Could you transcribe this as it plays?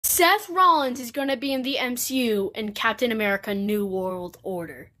Seth Rollins is going to be in the MCU in Captain America New World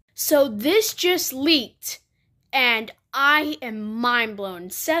Order. So this just leaked, and I am mind blown.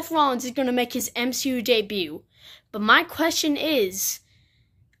 Seth Rollins is going to make his MCU debut. But my question is,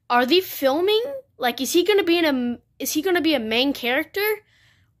 are they filming? Like, is he going to be a main character?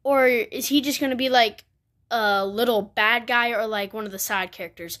 Or is he just going to be like a little bad guy or like one of the side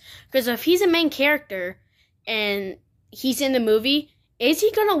characters? Because if he's a main character and he's in the movie, is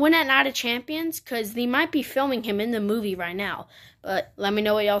he going to win at Night of Champions? Because they might be filming him in the movie right now. But let me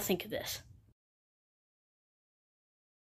know what y'all think of this.